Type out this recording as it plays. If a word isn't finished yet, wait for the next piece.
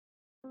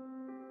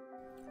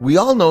We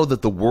all know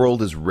that the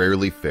world is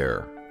rarely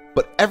fair,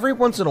 but every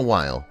once in a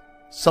while,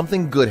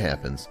 something good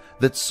happens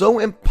that's so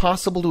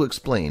impossible to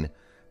explain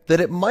that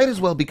it might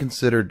as well be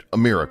considered a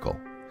miracle.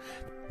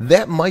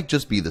 That might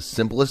just be the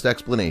simplest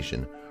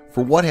explanation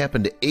for what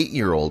happened to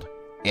 8-year-old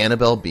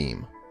Annabel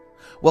Beam.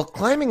 While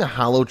climbing a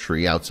hollow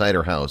tree outside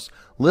her house,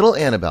 little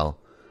Annabel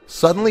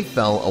suddenly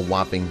fell a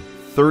whopping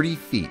 30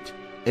 feet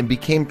and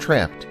became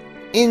trapped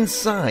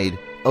inside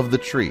of the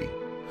tree.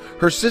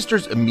 Her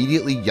sisters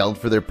immediately yelled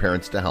for their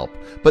parents to help,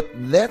 but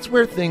that's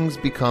where things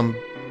become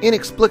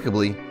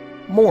inexplicably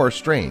more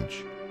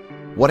strange.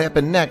 What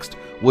happened next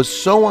was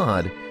so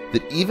odd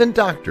that even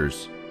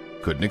doctors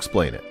couldn't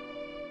explain it.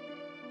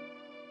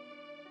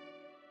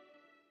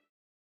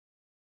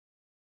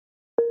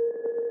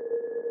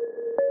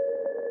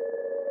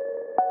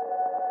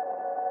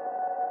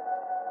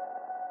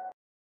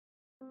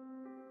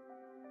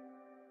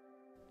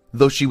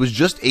 Though she was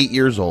just 8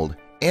 years old,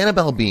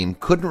 Annabel Beam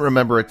couldn't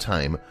remember a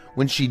time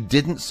when she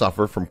didn't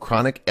suffer from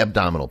chronic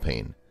abdominal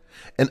pain.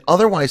 An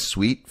otherwise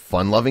sweet,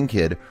 fun-loving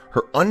kid,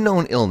 her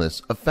unknown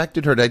illness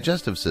affected her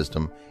digestive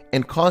system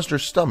and caused her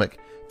stomach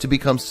to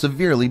become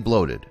severely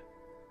bloated.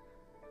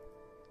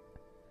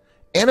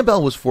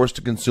 Annabel was forced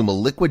to consume a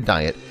liquid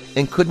diet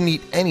and couldn't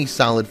eat any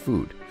solid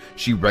food.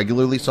 She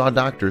regularly saw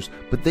doctors,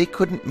 but they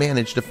couldn't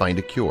manage to find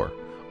a cure,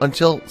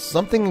 until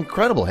something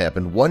incredible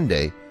happened one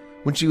day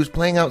when she was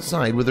playing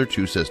outside with her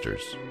two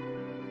sisters.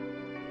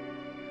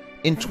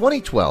 In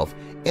 2012,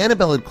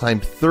 Annabel had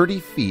climbed 30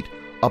 feet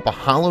up a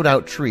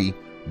hollowed-out tree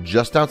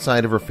just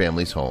outside of her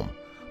family's home,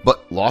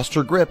 but lost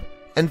her grip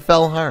and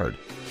fell hard.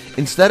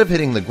 Instead of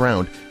hitting the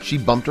ground, she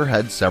bumped her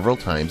head several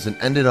times and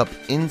ended up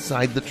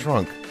inside the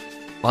trunk,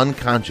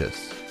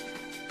 unconscious.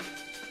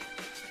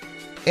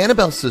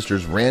 Annabel's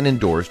sisters ran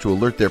indoors to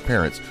alert their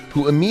parents,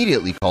 who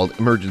immediately called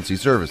emergency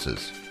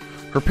services.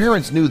 Her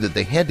parents knew that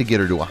they had to get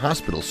her to a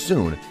hospital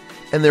soon,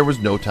 and there was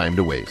no time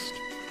to waste.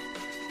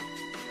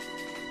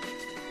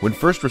 When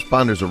first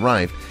responders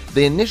arrived,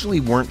 they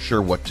initially weren't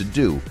sure what to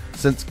do,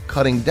 since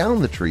cutting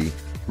down the tree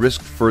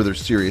risked further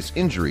serious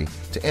injury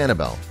to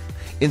Annabel.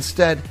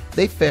 Instead,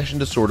 they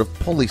fashioned a sort of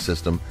pulley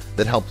system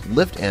that helped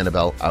lift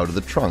Annabel out of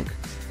the trunk.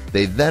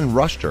 They then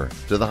rushed her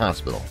to the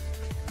hospital.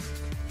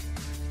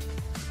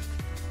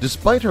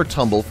 Despite her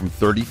tumble from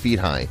 30 feet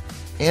high,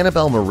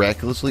 Annabel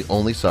miraculously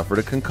only suffered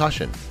a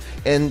concussion,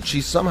 and she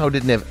somehow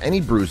didn't have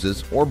any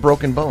bruises or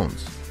broken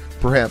bones.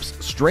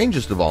 Perhaps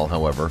strangest of all,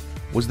 however,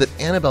 was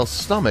that Annabel's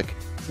stomach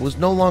was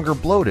no longer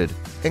bloated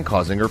and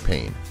causing her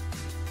pain.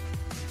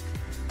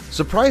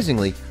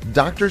 Surprisingly,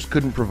 doctors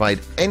couldn't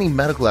provide any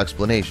medical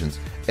explanations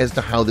as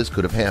to how this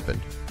could have happened.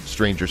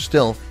 Stranger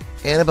still,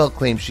 Annabel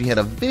claimed she had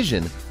a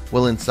vision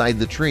while inside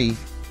the tree,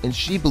 and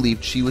she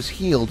believed she was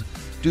healed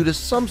due to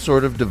some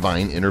sort of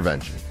divine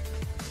intervention.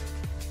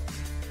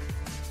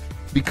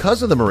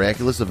 Because of the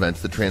miraculous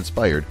events that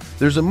transpired,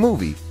 there's a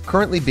movie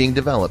currently being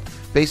developed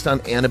based on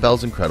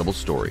Annabel's incredible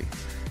story.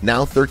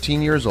 Now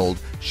 13 years old,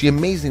 she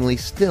amazingly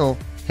still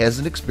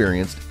hasn't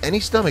experienced any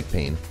stomach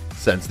pain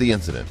since the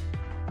incident.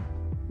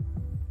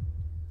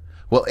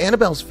 While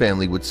Annabel's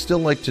family would still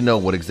like to know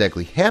what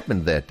exactly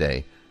happened that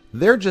day,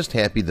 they're just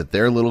happy that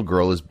their little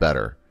girl is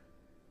better.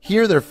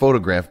 Here they're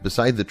photographed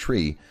beside the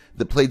tree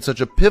that played such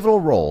a pivotal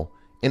role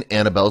in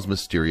Annabel's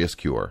mysterious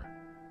cure.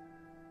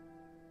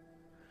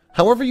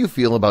 However you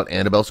feel about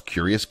Annabel's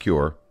curious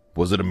cure,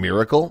 was it a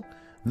miracle?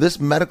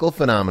 This medical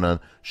phenomenon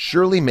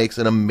surely makes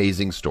an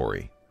amazing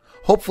story.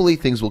 Hopefully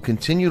things will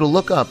continue to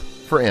look up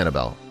for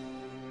Annabel.